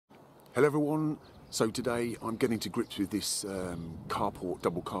Hello everyone, so today I'm getting to grips with this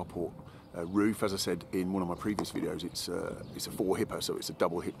double carport roof. As I said in one of my previous videos, it's a 4-hipper, so it's a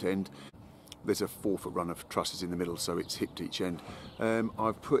double hipped end. There's a 4-foot run of trusses in the middle, so it's hipped each end.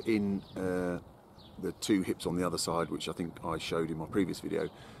 I've put in the 2 hips on the other side, which I think I showed in my previous video,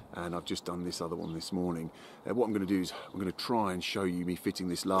 and I've just done this other one this morning. What I'm going to do is I'm going to try and show you me fitting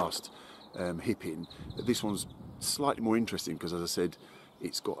this last hip in. This one's slightly more interesting because, as I said,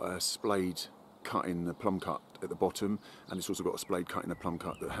 it's got a splayed cut in the plumb cut at the bottom, and it's also got a splayed cut in the plumb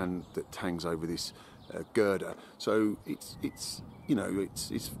cut that hangs over this girder. So it's you know,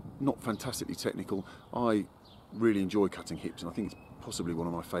 it's not fantastically technical. I really enjoy cutting hips, and I think it's possibly one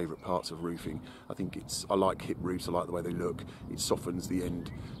of my favourite parts of roofing. I like hip roofs. I like the way they look. It softens the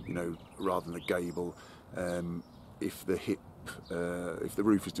end, you know, rather than the gable. If the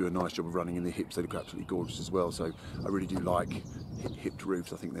roofers do a nice job of running in the hips, they look absolutely gorgeous as well. So I really do like hipped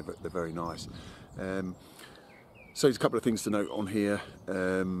roofs. I think they're very nice. So there's a couple of things to note on here.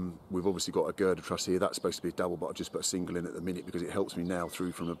 We've obviously got a girder truss here. That's supposed to be a double, but I've just put a single in at the minute because it helps me nail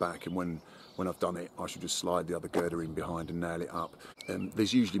through from the back, and when I've done it, I should just slide the other girder in behind and nail it up.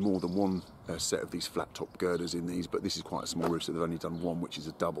 There's usually more than one set of these flat top girders in these, but this is quite a small roof, so they've only done one, which is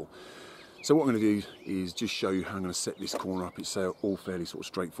a double. So what I'm going to do is just show you how I'm going to set this corner up. It's all fairly sort of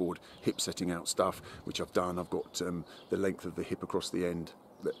straightforward hip setting out stuff, which I've done. I've got the length of the hip across the end.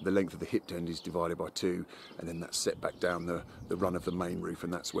 The length of the hipped end is divided by 2, and then that's set back down the run of the main roof,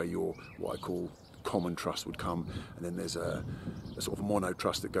 and that's where your, what I call, common truss would come. And then there's a sort of mono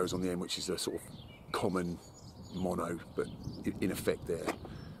truss that goes on the end, which is a sort of common mono, but in effect the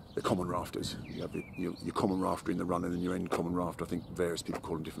common rafters. You have your common rafter in the run, and then your end common rafter. I think various people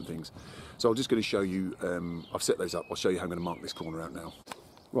call them different things. So I'm just going to show you, I've set those up. I'll show you how I'm going to mark this corner out now.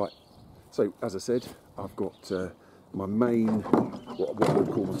 Right, so as I said, I've got my main, what I would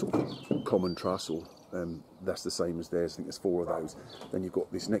call a sort of common truss, or that's the same as theirs. I think there's 4 of those. Then you've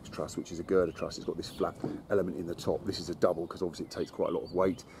got this next truss, which is a girder truss. It's got this flat element in the top. This is a double because obviously it takes quite a lot of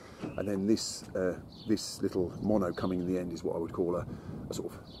weight. And then this little mono coming in the end is what I would call a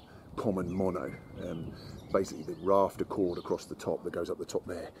sort of common mono. Basically the rafter chord across the top that goes up the top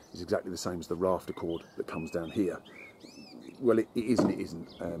there is exactly the same as the rafter chord that comes down here. Well, it is and it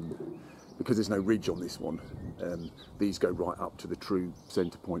isn't. Because there's no ridge on this one, these go right up to the true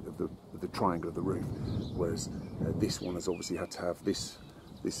centre point of the triangle of the roof, whereas this one has obviously had to have this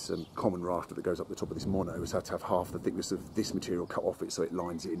common rafter that goes up the top of this mono has had to have half the thickness of this material cut off it so it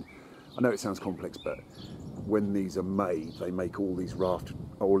lines in. I know it sounds complex, but when these are made, they make all these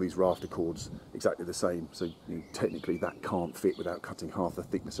rafter chords exactly the same, so technically that can't fit without cutting half the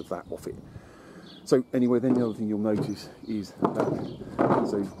thickness of that off it. So anyway, then the other thing you'll notice is that,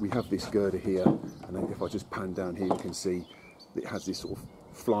 so we have this girder here, and then if I just pan down here, you can see it has this sort of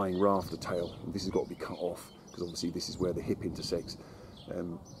flying rafter tail. This has got to be cut off because obviously this is where the hip intersects.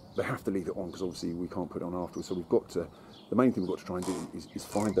 They have to leave it on because obviously we can't put it on afterwards. So we've got to, the main thing we've got to try and do is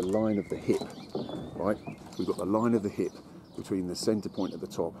find the line of the hip, right? We've got the line of the hip between the centre point at the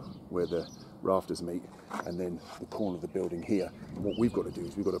top where the rafters meet and then the corner of the building here. And what we've got to do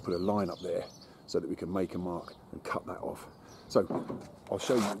is we've got to put a line up there so that we can make a mark and cut that off. So I'll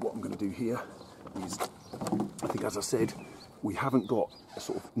show you what I'm going to do here is, I think as I said, we haven't got a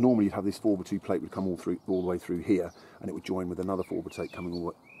sort of, normally you'd have this 4x2 plate would come all the way through here, and it would join with another 4x2 plate coming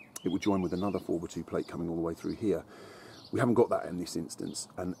all the way through here. We haven't got that in this instance,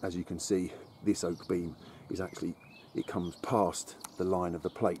 and as you can see, this oak beam is actually, it comes past the line of the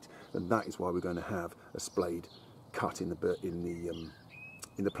plate, and that is why we're going to have a splayed cut in the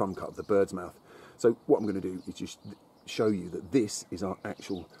plumb cut of the bird's mouth. So what I'm going to do is just show you that this is our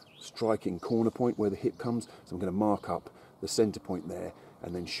actual striking corner point where the hip comes. So I'm going to mark up the centre point there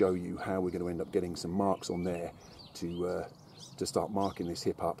and then show you how we're going to end up getting some marks on there to start marking this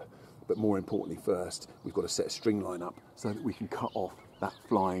hip up. But more importantly, first we've got to set a string line up so that we can cut off that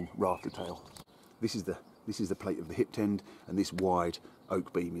flying rafter tail. This is the plate of the hipped end, and this wide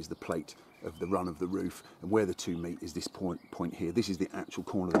oak beam is the plate of the run of the roof, and where the 2 meet is this point here. This is the actual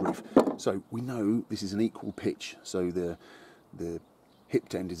corner of the roof. So we know this is an equal pitch, so the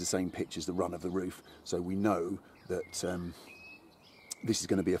hipped end is the same pitch as the run of the roof, so we know that this is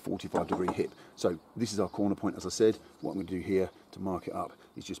going to be a 45-degree hip. So this is our corner point. As I said, what I'm going to do here to mark it up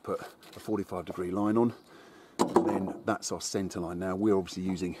is just put a 45-degree line on, and then that's our centre line. Now we're obviously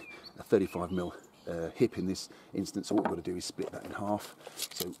using a 35mm hip in this instance, so what we've got to do is split that in half.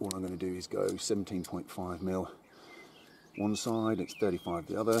 So all I'm going to do is go 17.5mm one side, it's 35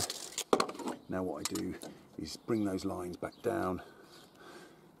 the other. Now what I do is bring those lines back down,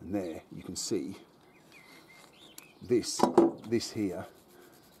 and there you can see this here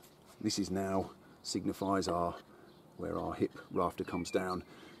this is now signifies where our hip rafter comes down.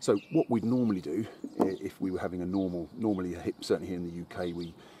 So what we'd normally do, if we were having normally a hip, certainly here in the UK,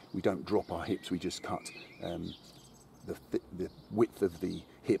 we don't drop our hips, we just cut the width of the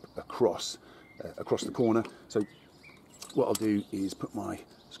hip across the corner. So what I'll do is put my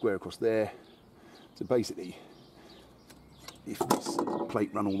square across there. So basically, if this plate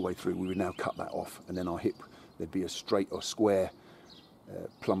ran all the way through, we would now cut that off, and then our hip, there'd be a straight or square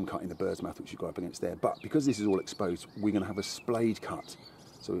plumb cut in the birdsmouth, which you go up against there. But because this is all exposed, we're going to have a splayed cut.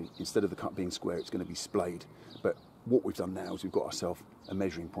 So instead of the cut being square, it's going to be splayed. But what we've done now is we've got ourselves a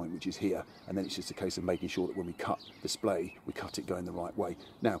measuring point, which is here, and then it's just a case of making sure that when we cut the splay, we cut it going the right way.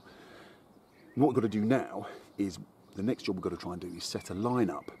 Now, what we've got to do now is, the next job we've got to try and do is set a line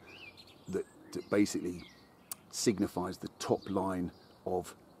up that basically signifies the top line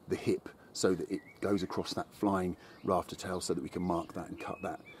of the hip, so that it goes across that flying rafter tail, so that we can mark that and cut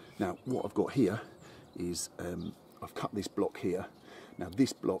that. Now, what I've got here is I've cut this block here. Now,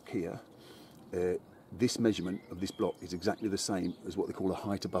 this block here, this measurement of this block is exactly the same as what they call a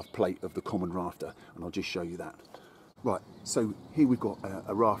height above plate of the common rafter, and I'll just show you that. Right, so here we've got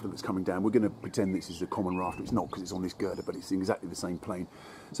a rafter that's coming down. We're going to pretend this is a common rafter. It's not, because it's on this girder, but it's in exactly the same plane.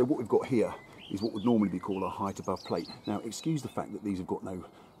 So what we've got here is what would normally be called a height above plate. Now, excuse the fact that these have got no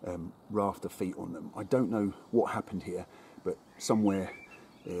rafter feet on them. I don't know what happened here, but somewhere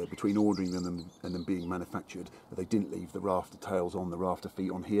between ordering them and them being manufactured, they didn't leave the rafter tails on, the rafter feet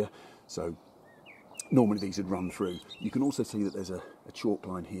on here. So normally these would run through. You can also see that there's a chalk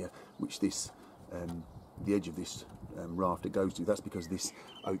line here, which this the edge of this rafter goes to. That's because this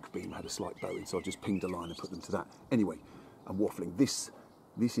oak beam had a slight bow in, so I just pinged a line and put them to that. Anyway, I'm waffling. This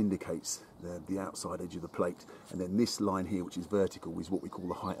indicates the outside edge of the plate, and then this line here, which is vertical, is what we call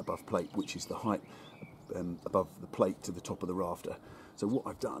the height above plate, which is the height above the plate to the top of the rafter. So what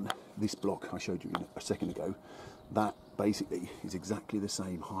I've done, this block I showed you a second ago, that basically is exactly the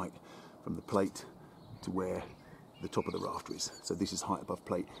same height from the plate to where the top of the rafter is. So this is height above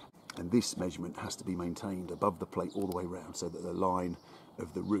plate, and this measurement has to be maintained above the plate all the way around, so that the line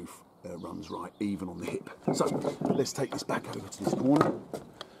of the roof runs right, even on the hip. So let's take this back over to this corner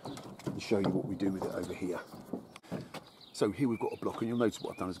and show you what we do with it over here. So here we've got a block, and you'll notice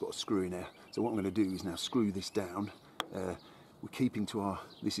what I've done is got a screw in there. So what I'm going to do is now screw this down. We're keeping to our,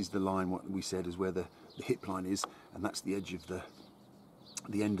 this is the line what we said is where the hip line is, and that's the edge of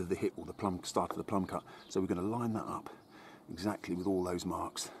the end of the hip, or the start of the plumb cut. So we're going to line that up exactly with all those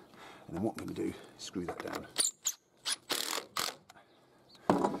marks, and then what I'm going to do is screw that down.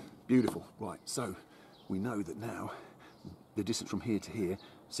 Beautiful. Right, so we know that now the distance from here to here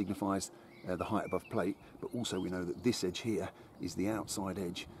signifies the height above plate, but also we know that this edge here is the outside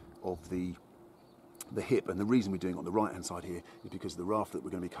edge of the hip, and the reason we're doing it on the right hand side here is because the raft that we're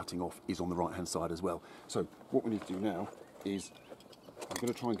going to be cutting off is on the right hand side as well. So what we need to do now is, I'm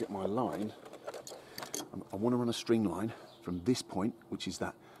going to try and get my line. I want to run a string line from this point, which is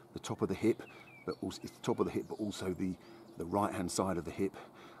the top of the hip, but also it's the top of the hip, but also the right hand side of the hip.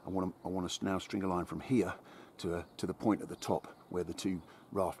 I want to now string a line from here to the point at the top where the two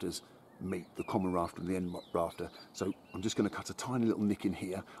rafters meet, the common rafter and the end rafter. So I'm just going to cut a tiny little nick in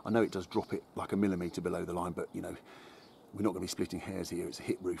here. I know it does drop it like a millimetre below the line, but you know, we're not going to be splitting hairs here. It's a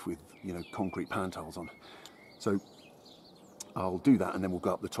hip roof with, you know, concrete pantiles on. So I'll do that, and then we'll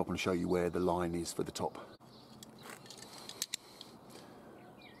go up the top and show you where the line is for the top.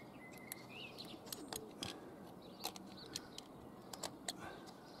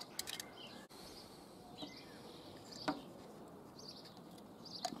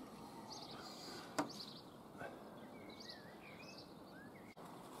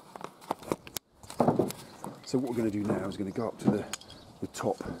 So what we're going to do now is going to go up to the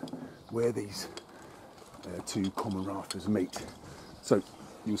top where these two common rafters meet. So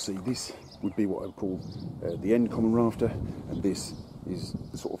you'll see this would be what I would call the end common rafter, and this is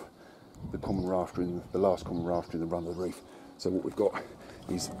the sort of the common rafter, in the last common rafter in the run of the roof. So what we've got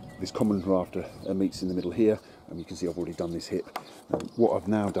is this common rafter meets in the middle here, and you can see I've already done this hip. What I've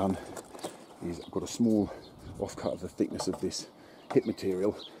now done is I've got a small offcut of the thickness of this hip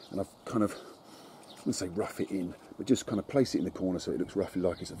material, and I've kind of, I wouldn't say rough it in, but just kind of place it in the corner so it looks roughly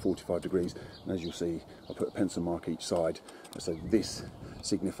like it's at 45 degrees. And as you'll see, I'll put a pencil mark each side. So this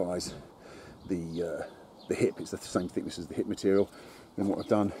signifies the hip. It's the same thickness as the hip material. Then what I've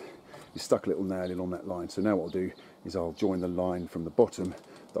done is stuck a little nail in on that line. So now what I'll do is I'll join the line from the bottom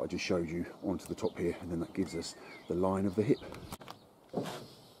that I just showed you onto the top here, and then that gives us the line of the hip.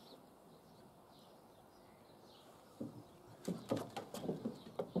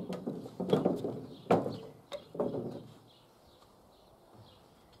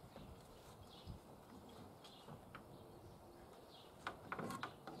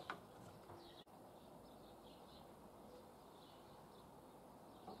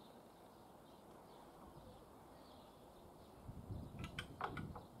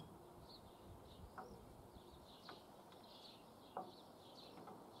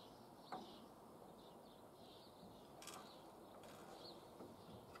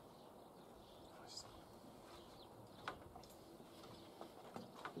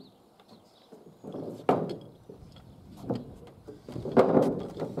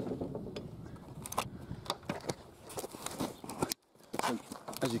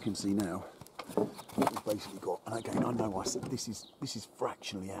 as you can see now, what we've basically got, and again, I know I said this is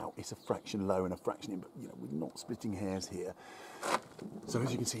fractionally out, it's a fraction low and a fraction in, but you know, we're not splitting hairs here. So as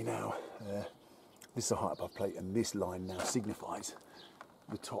you can see now, this is a height above plate, and this line now signifies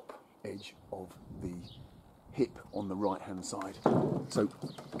the top edge of the hip on the right hand side. So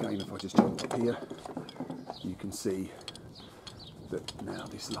again, if I just jump up here, you can see that now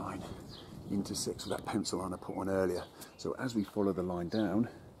this line intersects with that pencil line I put on earlier. So as we follow the line down,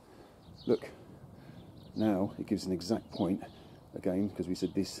 look, now it gives an exact point, again, because we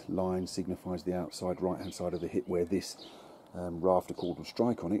said this line signifies the outside right hand side of the hip where this rafter chord will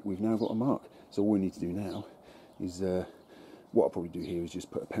strike on it. We've now got a mark. So all we need to do now is, what I'll probably do here is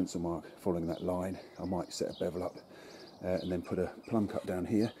just put a pencil mark following that line. I might set a bevel up and then put a plumb cut down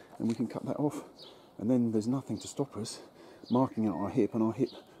here, and we can cut that off. And then there's nothing to stop us marking out our hip, and our hip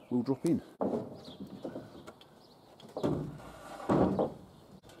will drop in.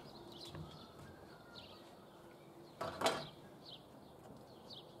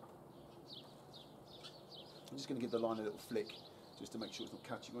 I'm just going to give the line a little flick just to make sure it's not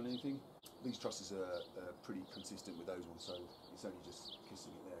catching on anything. These trusses are pretty consistent with those ones, so it's only just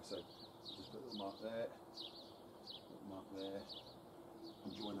kissing it there. So just put a little mark there,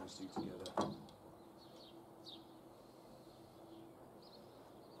 and join those two together.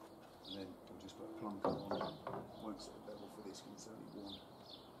 And then we'll just put a plumb cut on. Won't set a bevel for this because it's only one.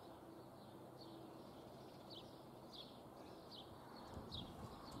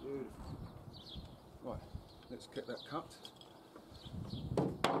 Beautiful. Right, let's get that cut.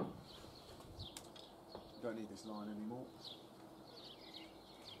 Don't need this line anymore.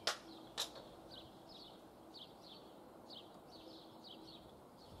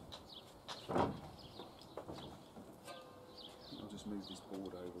 I'll just move this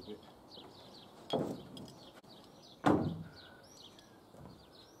board over a bit.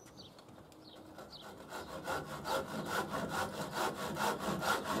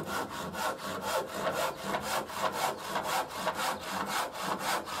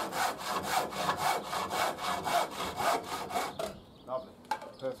 Lovely,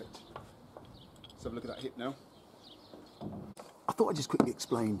 perfect. Let's have a look at that hip now. I thought I'd just quickly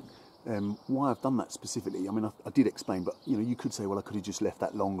explain why I've done that specifically. I mean, I did explain, but you know, you could say, well, I could have just left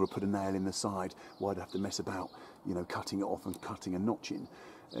that longer, put a nail in the side. Why'd I have to mess about, you know, cutting it off and cutting a notch in?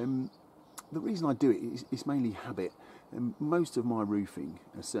 The reason I do it is mainly habit. Most of my roofing,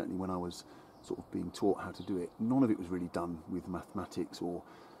 certainly when I was sort of being taught how to do it, none of it was really done with mathematics or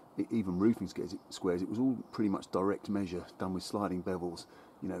even roofing squares. It was all pretty much direct measure, done with sliding bevels,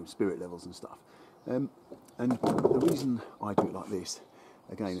 you know, spirit levels and stuff. And the reason I do it like this,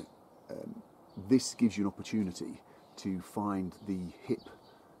 again, this gives you an opportunity to find the hip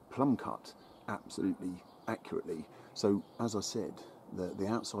plumb cut absolutely accurately. So as I said, the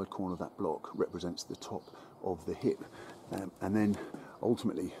outside corner of that block represents the top of the hip, and then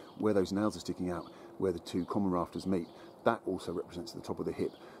ultimately where those nails are sticking out, where the two common rafters meet, that also represents the top of the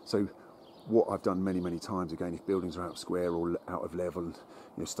hip. So what I've done many times, again, if buildings are out of square or out of level and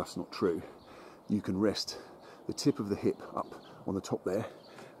you know, stuff's not true, you can rest the tip of the hip up on the top there,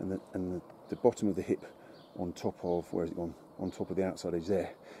 and the bottom of the hip on top of, where has it gone, on top of the outside edge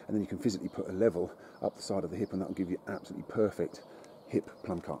there, and then you can physically put a level up the side of the hip, and that will give you absolutely perfect hip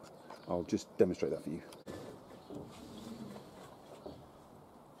plumb cut. I'll just demonstrate that for you.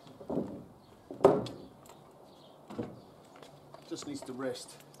 Just needs to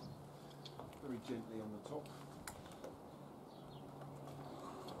rest very gently on the top.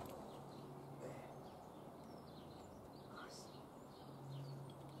 There. Nice.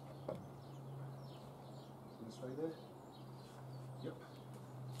 Can you stay there? Yep.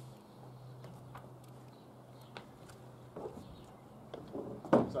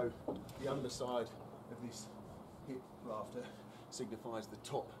 So the underside of this hip rafter signifies the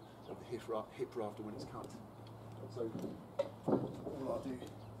top of the hip rafter when it's cut. So all I'll do,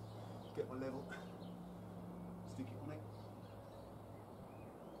 get my level, stick it on it.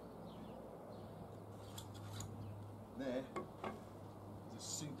 There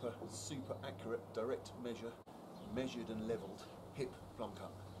is a super accurate direct measure, measured and levelled hip plumb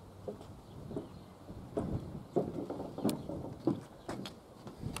cut.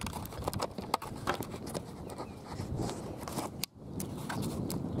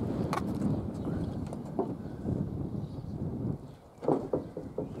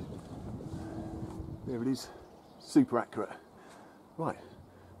 There it is, super accurate. Right,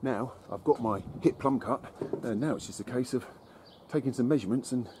 now I've got my hip plumb cut, and now it's just a case of taking some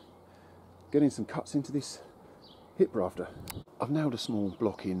measurements and getting some cuts into this hip rafter. I've nailed a small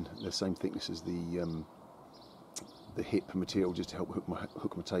block in the same thickness as the the hip material just to help hook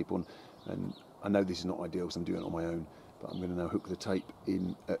my tape on. And I know this is not ideal because I'm doing it on my own, but I'm going to now hook the tape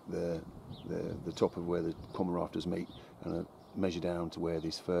in at the top of where the common rafters meet, and measure down to where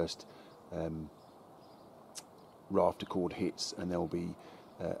this first rafter chord hits, and there will be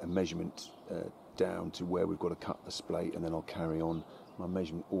a measurement down to where we've got to cut the splay, and then I'll carry on my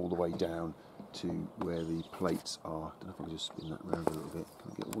measurement all the way down to where the plates are. I don't know if I can just spin that around a little bit.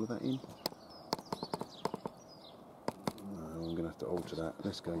 Can I get all of that in? No, I'm going to have to alter that.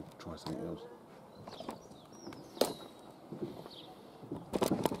 Let's go try something else.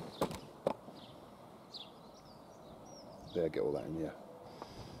 There, get all that in, yeah.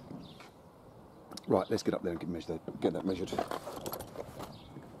 Right, let's get up there and get that measured.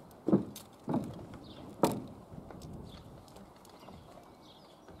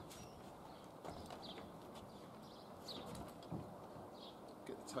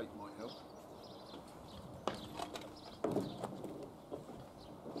 Get the tape might help.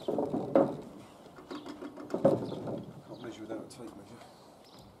 Can't measure without a tape measure.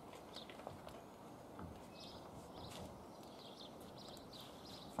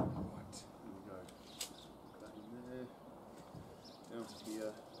 Down to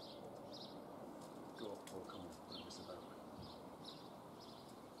here. God, oh come on, what is this about?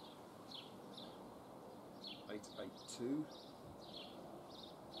 882.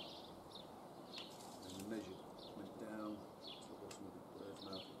 And the measurement down to the bottom of the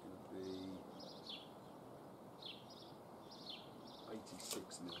birdsmouth is going to be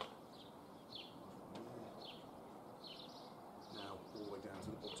 86 mil. Now all the way down to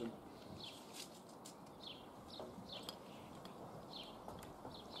the bottom.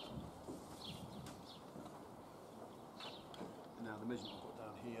 Now the measurement I've got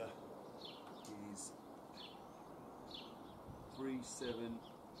down here is 3777.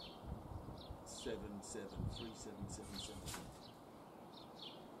 3777.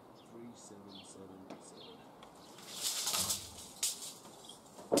 3777.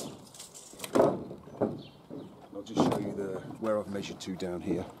 I'll just show you where I've measured to down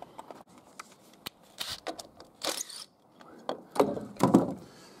here.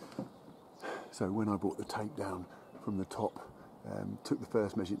 So when I brought the tape down from the top, took the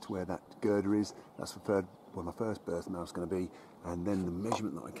first measurement to where that girder is. That's where my first birdsmouth is going to be, and then the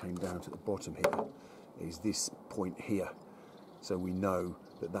measurement that I came down to the bottom here is this point here. So we know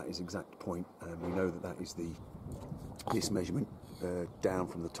that that is exact point, and we know that that is this measurement down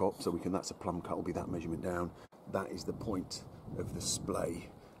from the top. So that's a plumb cut will be that measurement down. That is the point of the splay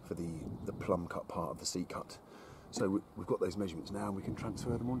for the plumb cut part of the seat cut. So we've got those measurements now, and we can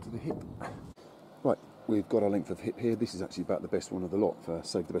transfer them onto the hip. Right, we've got our length of hip here. This is actually about the best one of the lot.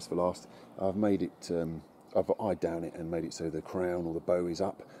 Save the best for last. I've made it, I've eyed down it and made it so the crown or the bow is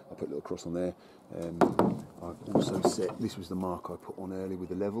up. I put a little cross on there. I've also set, this was the mark I put on earlier with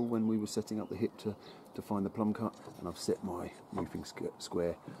the level when we were setting up the hip to find the plumb cut, and I've set my roofing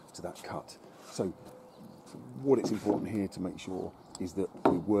square to that cut. So what it's important here to make sure is that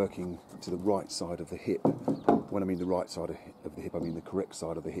we're working to the right side of the hip. When I mean the right side of the hip, I mean the correct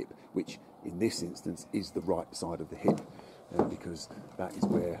side of the hip, which in this instance is the right side of the hip, because that is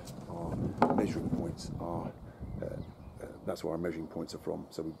where our measuring points are. That's where our measuring points are from.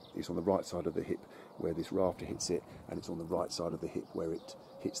 So it's on the right side of the hip where this rafter hits it, and it's on the right side of the hip where it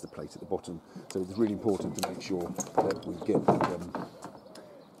hits the plate at the bottom. So it's really important to make sure that we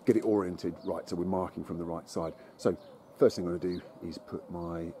get it oriented right, so we're marking from the right side. So first thing I'm going to do is put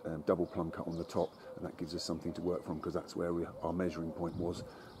my double plumb cut on the top, and that gives us something to work from, because that's where our measuring point was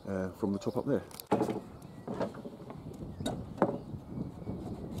from the top up there.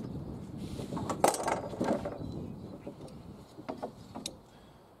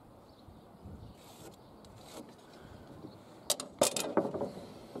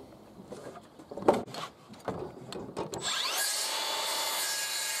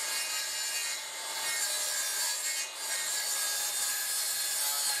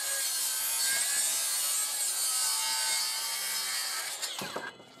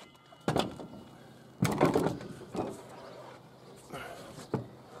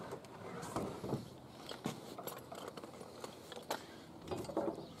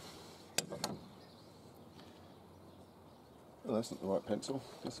 Oh, that's not the right pencil.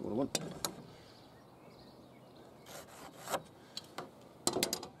 That's not what I want.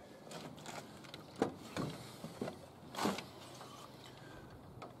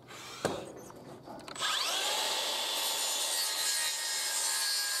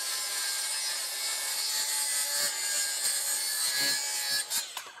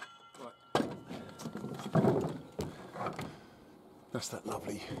 That's that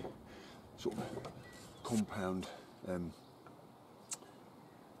lovely sort of compound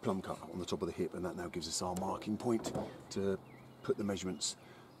plumb cut on the top of the hip, and that now gives us our marking point to put the measurements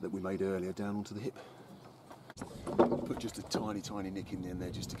that we made earlier down onto the hip. Put just a tiny nick in there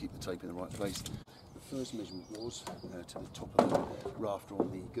just to keep the tape in the right place. The first measurement was to the top of the rafter on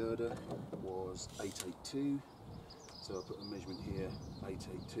the girder was 882. So I put a measurement here,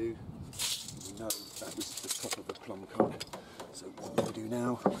 882. We know that was the top of the plumb cut. So what I'm going to do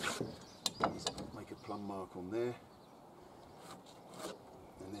now is make a plumb mark on there.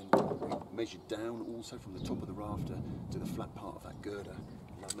 And then we measured down also from the top of the rafter to the flat part of that girder.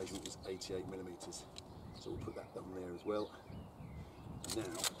 And that measurement was 88 millimetres. So we'll put that down there as well. Now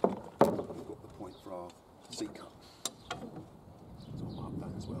we've got the point for our seat cut. So I'll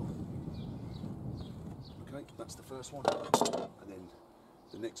mark that as well. Okay, that's the first one. And then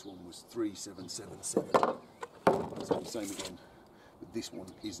the next one was 3777. So same again, but this one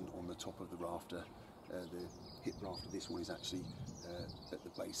isn't on the top of the rafter. The hip rafter, this one is actually at the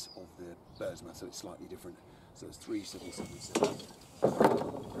base of the birdsmouth, so it's slightly different. So it's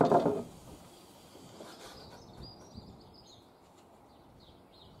 3777.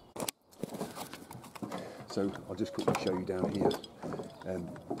 So I'll just quickly show you down here.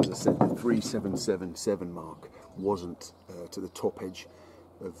 As I said, the 3777 mark wasn't to the top edge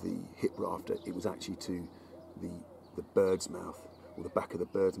of the hip rafter, it was actually to the bird's mouth, or the back of the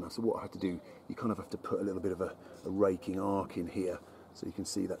bird's mouth. So what I had to do, you kind of have to put a little bit of a raking arc in here, so you can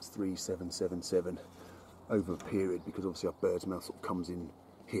see that's 3777 over a period, because obviously our bird's mouth sort of comes in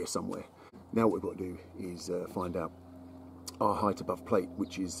here somewhere. Now what we've got to do is find out our height above plate,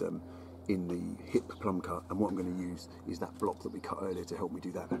 which is in the hip plumb cut, and what I'm going to use is that block that we cut earlier to help me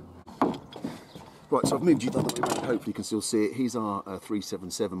do that. Right, so I've moved you the other way around, hopefully you can still see it. Here's our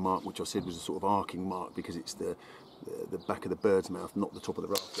 377 mark, which I said was a sort of arcing mark because it's the back of the bird's mouth, not the top of the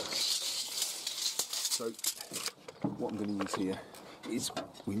rafter. So what I'm going to use here is,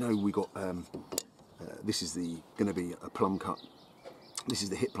 we know we got, this is going to be a plumb cut. This is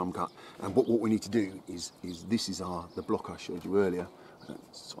the hip plumb cut, and what we need to do is this is the block I showed you earlier.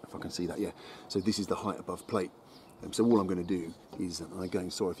 Sorry if I can see that, yeah. So this is the height above plate. So all I'm going to do is, and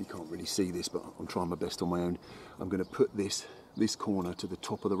again, sorry if you can't really see this, but I'm trying my best on my own. I'm going to put this corner to the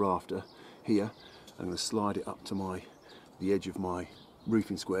top of the rafter here. I'm going to slide it up to the edge of my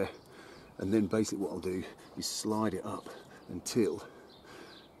roofing square, and then basically what I'll do is slide it up until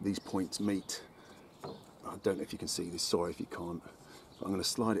these points meet. I don't know if you can see this, sorry if you can't. But I'm going to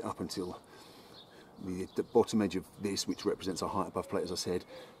slide it up until the bottom edge of this, which represents our height above plate, as I said,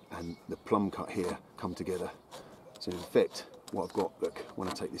 and the plumb cut here come together. So in effect, what I've got, look, when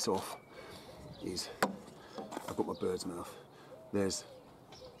I take this off, is I've got my bird's mouth. There's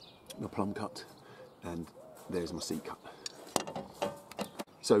my plumb cut, and there's my seat cut.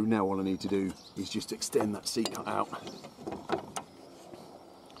 So now all I need to do is just extend that seat cut out,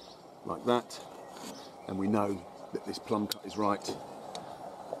 like that, and we know that this plumb cut is right.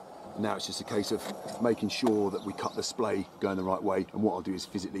 Now it's just a case of making sure that we cut the splay going the right way, and what I'll do is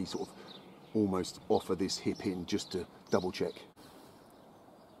physically sort of almost offer this hip in just to double check.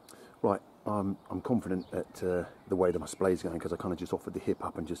 Right, I'm confident at the way that my splay is going, because I kind of just offered the hip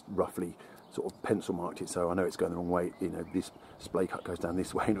up and just roughly sort of pencil marked it, so I know it's going the wrong way. You know, this splay cut goes down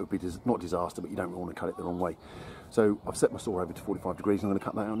this way, and it would be not disaster, but you don't want to cut it the wrong way. So I've set my saw over to 45 degrees, and I'm going to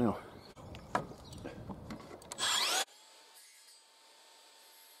cut that out now.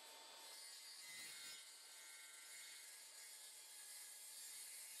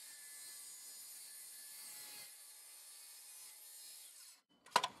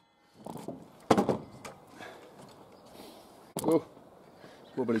 Oh,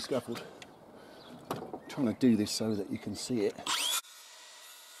 wobbly scaffold. I'm trying to do this so that you can see it.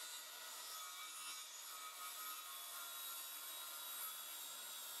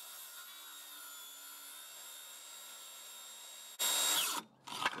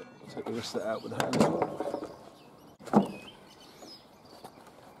 Take the rest of that out with the hand as well.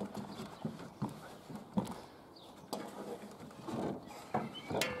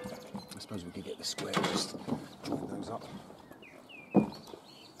 I suppose we could get the square, just join those up.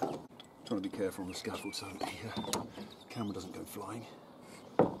 Trying to be careful on the scaffold so the camera doesn't go flying.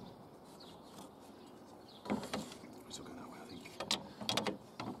 It's all going that way, I think.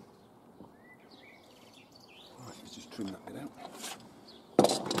 Right, let's just trim that bit out.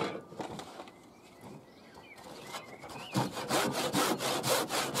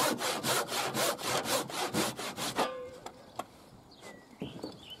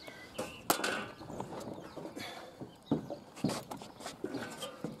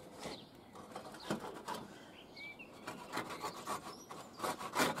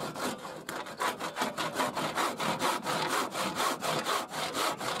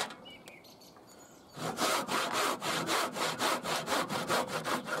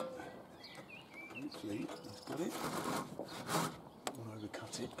 hopefully he's got it. I want to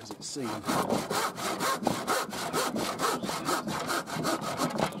overcut it because it's seamed.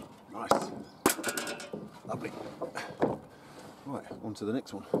 Nice. Lovely. Right, on to the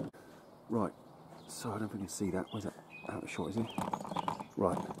next one. Right, so I don't know if we can see that. Where's that? Out of shot, is it?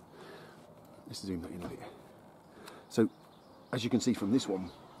 Right. Let's zoom that in a bit. So, as you can see from this one,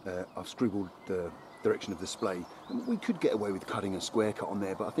 I've scribbled the direction of the splay. And we could get away with cutting a square cut on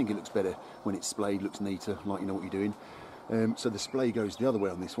there, but I think it looks better when it's splayed, looks neater, like you know what you're doing. So the splay goes the other way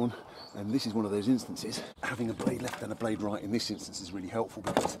on this one, and this is one of those instances. Having a blade left and a blade right in this instance is really helpful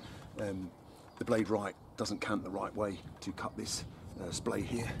because the blade right doesn't cant the right way to cut this splay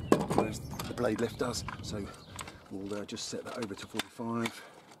here, whereas the blade left does. So we'll just set that over to 45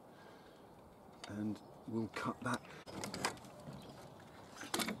 and we'll cut that.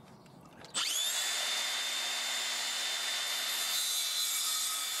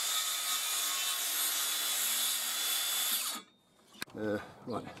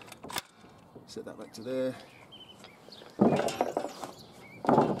 Right, set that back to there.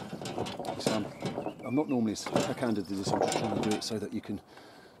 So I'm not normally as backhanded to this, I'm just trying to do it so that you can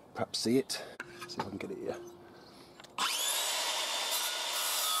perhaps see it. See if I can get it here.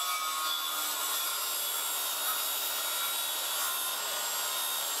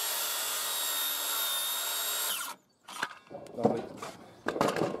 Lovely.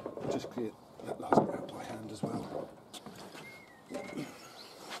 Just clear that last bit out by hand as well.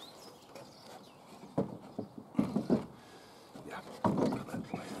 Yeah, got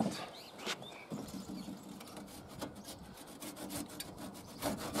that by hand.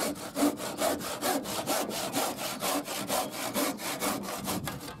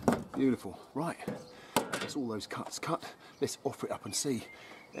 Beautiful. Right, that's all those cuts cut. Let's offer it up and see.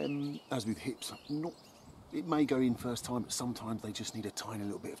 As with hips, it may go in first time, but sometimes they just need a tiny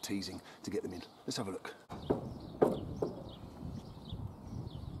little bit of teasing to get them in. Let's have a look.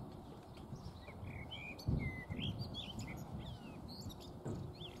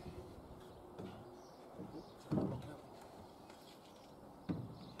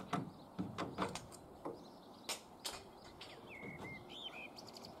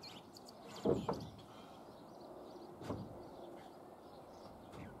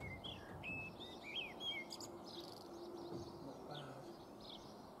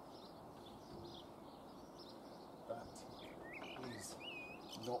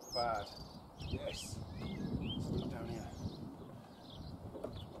 Not bad. Yes. Let's look down here.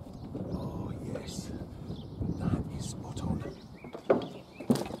 Oh yes. That is spot on.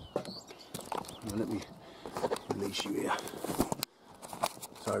 Now let me release you here.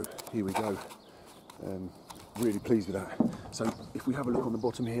 So here we go. Really pleased with that. So if we have a look on the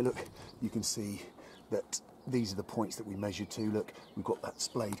bottom here, look, you can see that these are the points that we measured to. Look, we've got that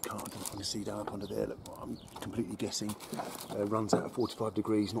splayed cut. I don't know if you can see down up under there. Look, I'm completely guessing. Runs out at 45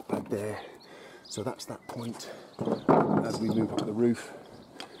 degrees, not bad there. So that's that point. As we move up the roof,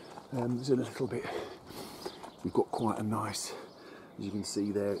 there's a little bit. We've got quite a nice, as you can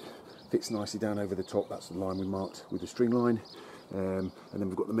see there, it fits nicely down over the top. That's the line we marked with the string line. And then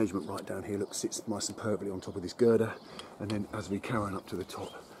we've got the measurement right down here. Look, sits nice and perfectly on top of this girder. And then as we carry on up to the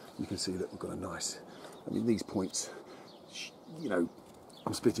top, you can see that we've got a nice, I mean, these points, you know,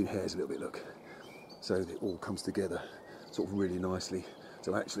 I'm splitting hairs a little bit, look. So it all comes together sort of really nicely.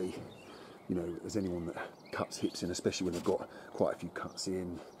 So actually, you know, as anyone that cuts hips in, especially when they've got quite a few cuts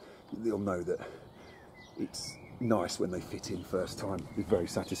in, they'll know that it's nice when they fit in first time. It's very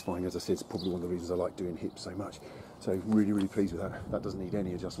satisfying. As I said, it's probably one of the reasons I like doing hips so much. So really, really pleased with that. That doesn't need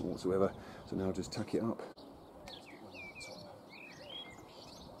any adjustment whatsoever. So now just tack it up.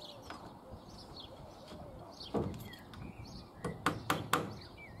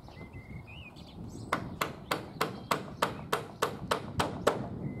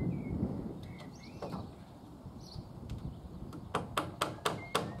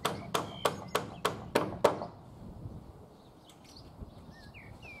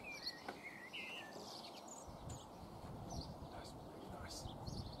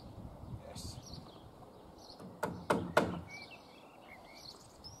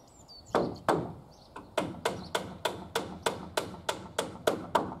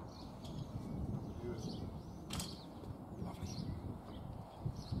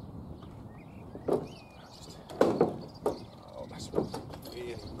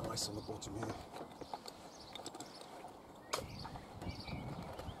 Nice on the bottom here.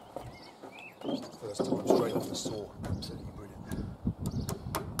 First time straight off the saw, absolutely brilliant.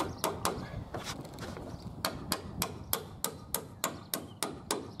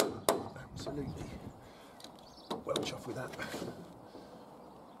 Absolutely well chuffed with that.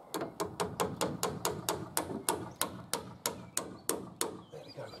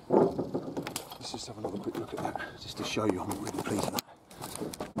 just have another quick look at that, just to show you I'm really pleased with that.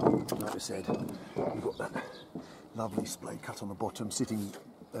 Like I said, we've got that lovely splayed cut on the bottom, sitting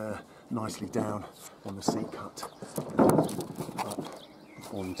nicely down on the seat cut, up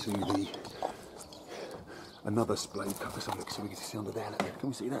onto the another splayed cut. Let's have a look so we can see under there. Can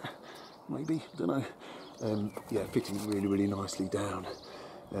we see that? Maybe, I don't know. Yeah, fitting really, really nicely down.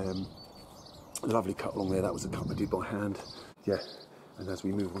 A lovely cut along there. That was a cut I did by hand. Yeah, and as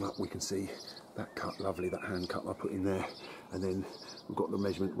we move on up, we can see that cut, lovely, that hand cut I put in there. And then we've got the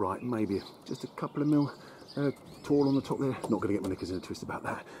measurement right, maybe just a couple of mil tall on the top there. Not going to get my knickers in a twist about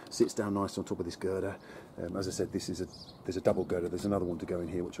that. Sits down nice on top of this girder. As I said, there's a double girder. There's another one to go in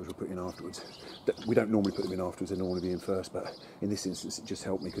here, which I shall put in afterwards. We don't normally put them in afterwards, they normally be in first, but in this instance it just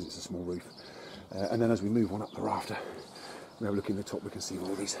helped me because it's a small roof. And then as we move on up the rafter, we have a look in the top, we can see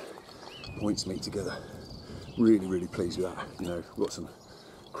all these points meet together. Really, really pleased with that. You know, we've got some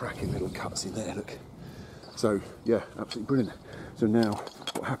cracking little cuts in there, look. So yeah, absolutely brilliant. So now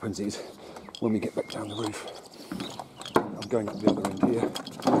what happens is, when we get back down the roof, I'm going up the other end here.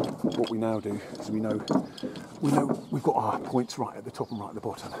 What we now do is we know we've got our points right at the top and right at the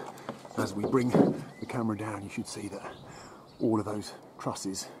bottom. As we bring the camera down, you should see that all of those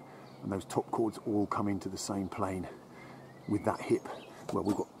trusses and those top chords all come into the same plane with that hip. Well,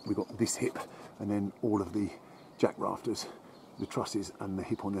 we've got this hip, and then all of the jack rafters, the trusses and the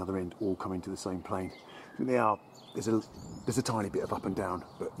hip on the other end all come into the same plane. There's a tiny bit of up and down,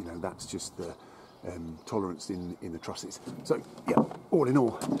 but you know, that's just the tolerance in the trusses. So yeah, all in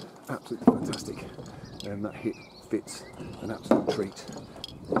all, absolutely fantastic. That hip fits an absolute treat.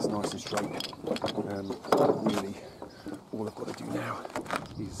 It's nice and straight. Really, all I've got to do now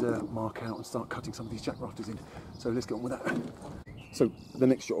is mark out and start cutting some of these jack rafters in. So let's get on with that. So the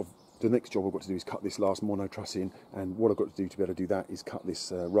next job I've got to do is cut this last mono truss in, and what I've got to do to be able to do that is cut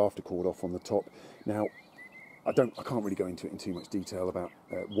this rafter chord off on the top. Now, I can't really go into it in too much detail about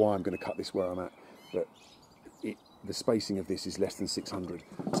why I'm going to cut this where I'm at, but the spacing of this is less than 600,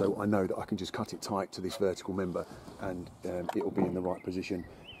 so I know that I can just cut it tight to this vertical member, and it'll be in the right position.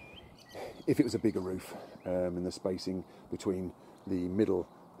 If it was a bigger roof and the spacing between the middle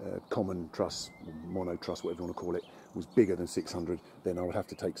common truss, mono truss, whatever you want to call it, was bigger than 600, then I would have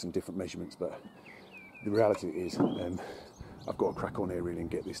to take some different measurements. But the reality is, I've got to crack on here really and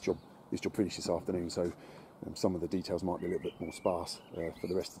get this job finished this afternoon. So some of the details might be a little bit more sparse for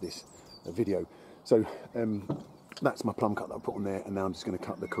the rest of this video. So that's my plumb cut that I put on there, and now I'm just going to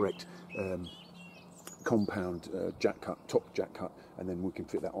cut the correct compound jack cut, top jack cut, and then we can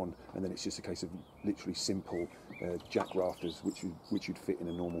fit that on, and then it's just a case of literally simple jack rafters which you'd fit in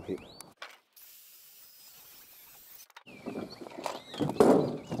a normal hip.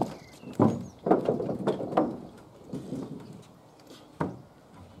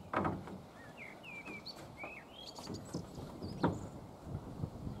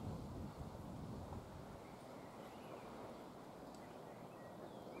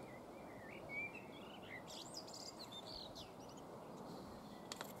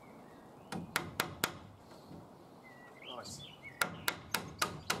 Nice.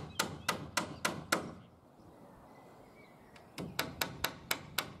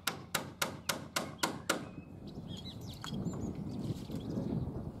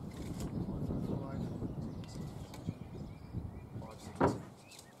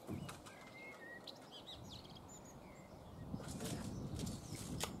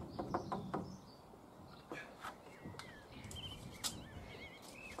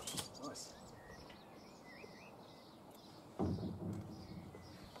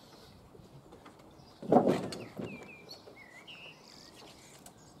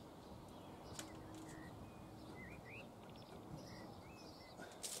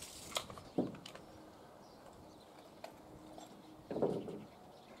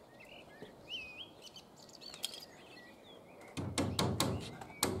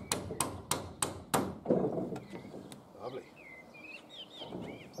 Lovely.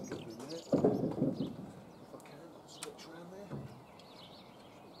 If I can, switch around there.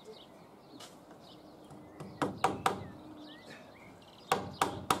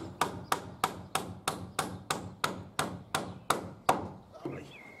 Lovely.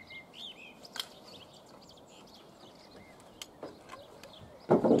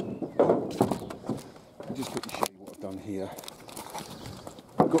 I'll just quickly show you what I've done here.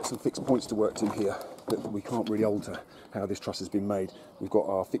 I've got some fixed points to work to here that we can't really alter how this truss has been made. We've got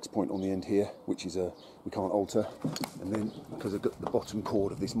our fixed point on the end here, which is we can't alter, and then because the bottom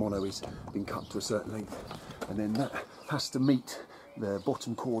chord of this mono is been cut to a certain length, and then that has to meet the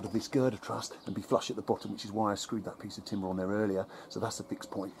bottom chord of this girder truss and be flush at the bottom, which is why I screwed that piece of timber on there earlier. So that's the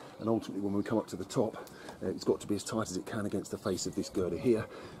fixed point. And ultimately when we come up to the top, it's got to be as tight as it can against the face of this girder here.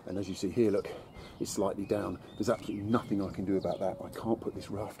 And as you see here, look, it's slightly down. There's absolutely nothing I can do about that. I can't put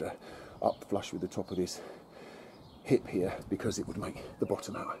this rafter up flush with the top of this hip here because it would make the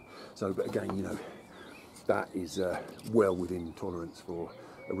bottom out. So, but again, you know, that is well within tolerance for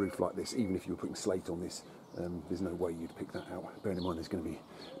a roof like this. Even if you were putting slate on this, there's no way you'd pick that out. Bearing in mind there's going to be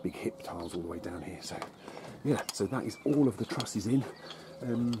big hip tiles all the way down here. So yeah, so that is all of the trusses in.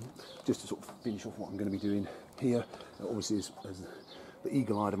 Just to sort of finish off what I'm going to be doing here, obviously as the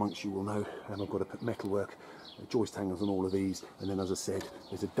eagle-eyed amongst you will know, I've got to put metalwork, joist hangers on all of these, and then as I said,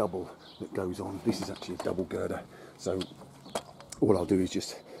 there's a double that goes on. This is actually a double girder, so all I'll do is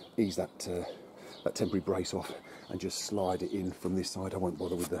just ease that temporary brace off and just slide it in from this side. I won't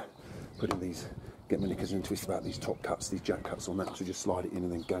bother with putting these, get my knickers and twist about these top cuts, these jack cuts on that, so just slide it in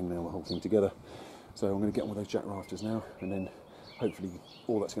and then gang nail the whole thing together. So I'm going to get on with those jack rafters now, and then hopefully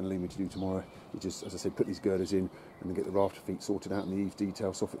all that's going to leave me to do tomorrow is just, as I said, put these girders in and then get the rafter feet sorted out and the eave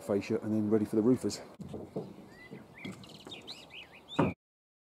detail, soffit fascia, and then ready for the roofers.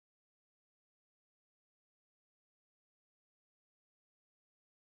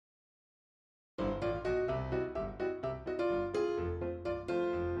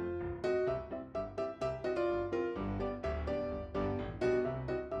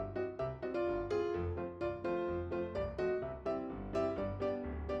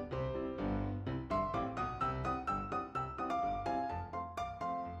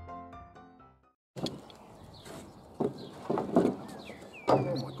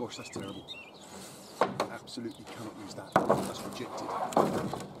 Oh my gosh, that's terrible. Absolutely cannot use that. That's rejected.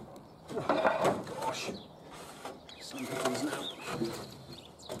 Oh gosh. Some things now.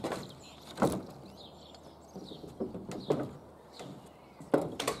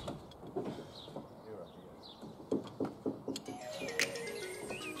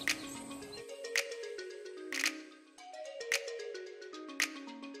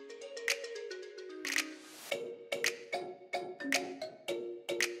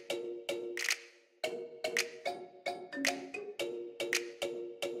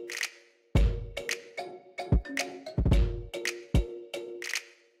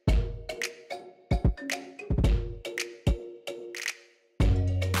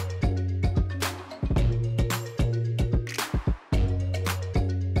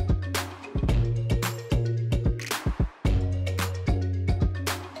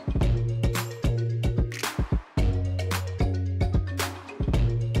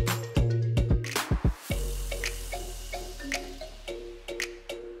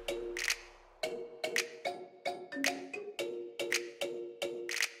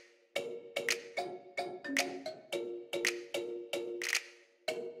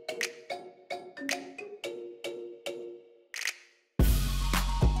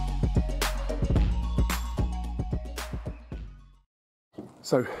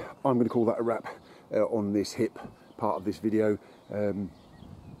 So I'm going to call that a wrap on this hip part of this video.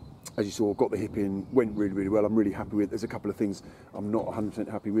 As you saw, got the hip in, went really, really well. I'm really happy with. There's a couple of things I'm not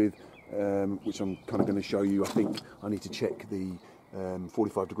 100% happy with, which I'm kind of going to show you. I think I need to check the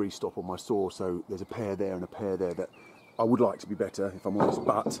 45-degree stop on my saw. So there's a pair there and a pair there that I would like to be better, if I'm honest,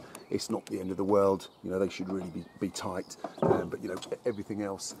 but it's not the end of the world. You know, they should really be tight. But you know, everything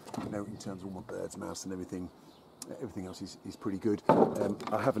else, you know, in terms of all my birdsmouth and everything else is pretty good.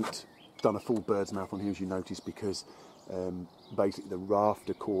 I haven't done a full birdsmouth on here, as you notice, because basically the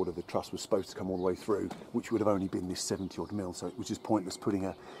rafter chord of the truss was supposed to come all the way through, which would have only been this 70 odd mil, so it was just pointless putting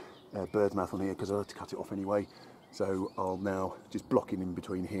a birdsmouth on here because I had to cut it off anyway. So I'll now just block in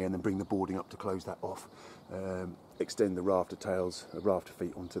between here and then bring the boarding up to close that off. Extend the rafter tails, rafter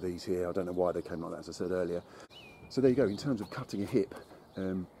feet onto these here. I don't know why they came like that, as I said earlier. So there you go. In terms of cutting a hip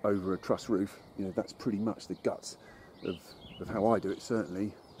over a truss roof, you know, that's pretty much the guts of how I do it,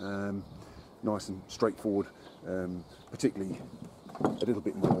 certainly. Nice and straightforward, particularly a little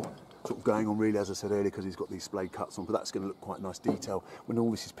bit more sort of going on really, as I said earlier, because he's got these splayed cuts on, but that's going to look quite nice detail. When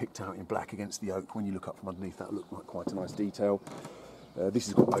all this is picked out in black against the oak, when you look up from underneath, that'll look like quite a nice detail. This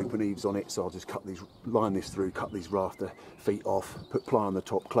has got open eaves on it, so I'll just cut these, line this through, cut these rafter feet off, put ply on the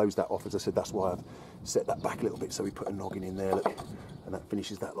top, close that off. As I said, that's why I've set that back a little bit, so we put a noggin in there, look, and that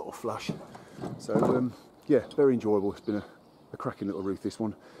finishes that little flush. So yeah, very enjoyable. It's been a cracking little roof, this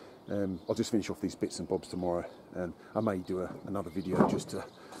one. I'll just finish off these bits and bobs tomorrow, and I may do another video just sort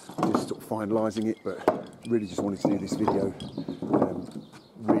of finalising it, but really just wanted to do this video,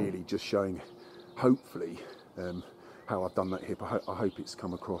 really just showing, hopefully, how I've done that hip. I hope it's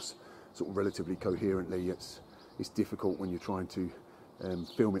come across sort of relatively coherently. it's difficult when you're trying to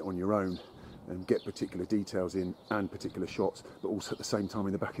film it on your own and get particular details in and particular shots, but also at the same time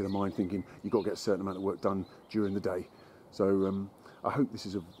in the back of the mind thinking you've got to get a certain amount of work done during the day. So I hope this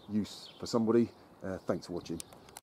is of use for somebody. Thanks for watching.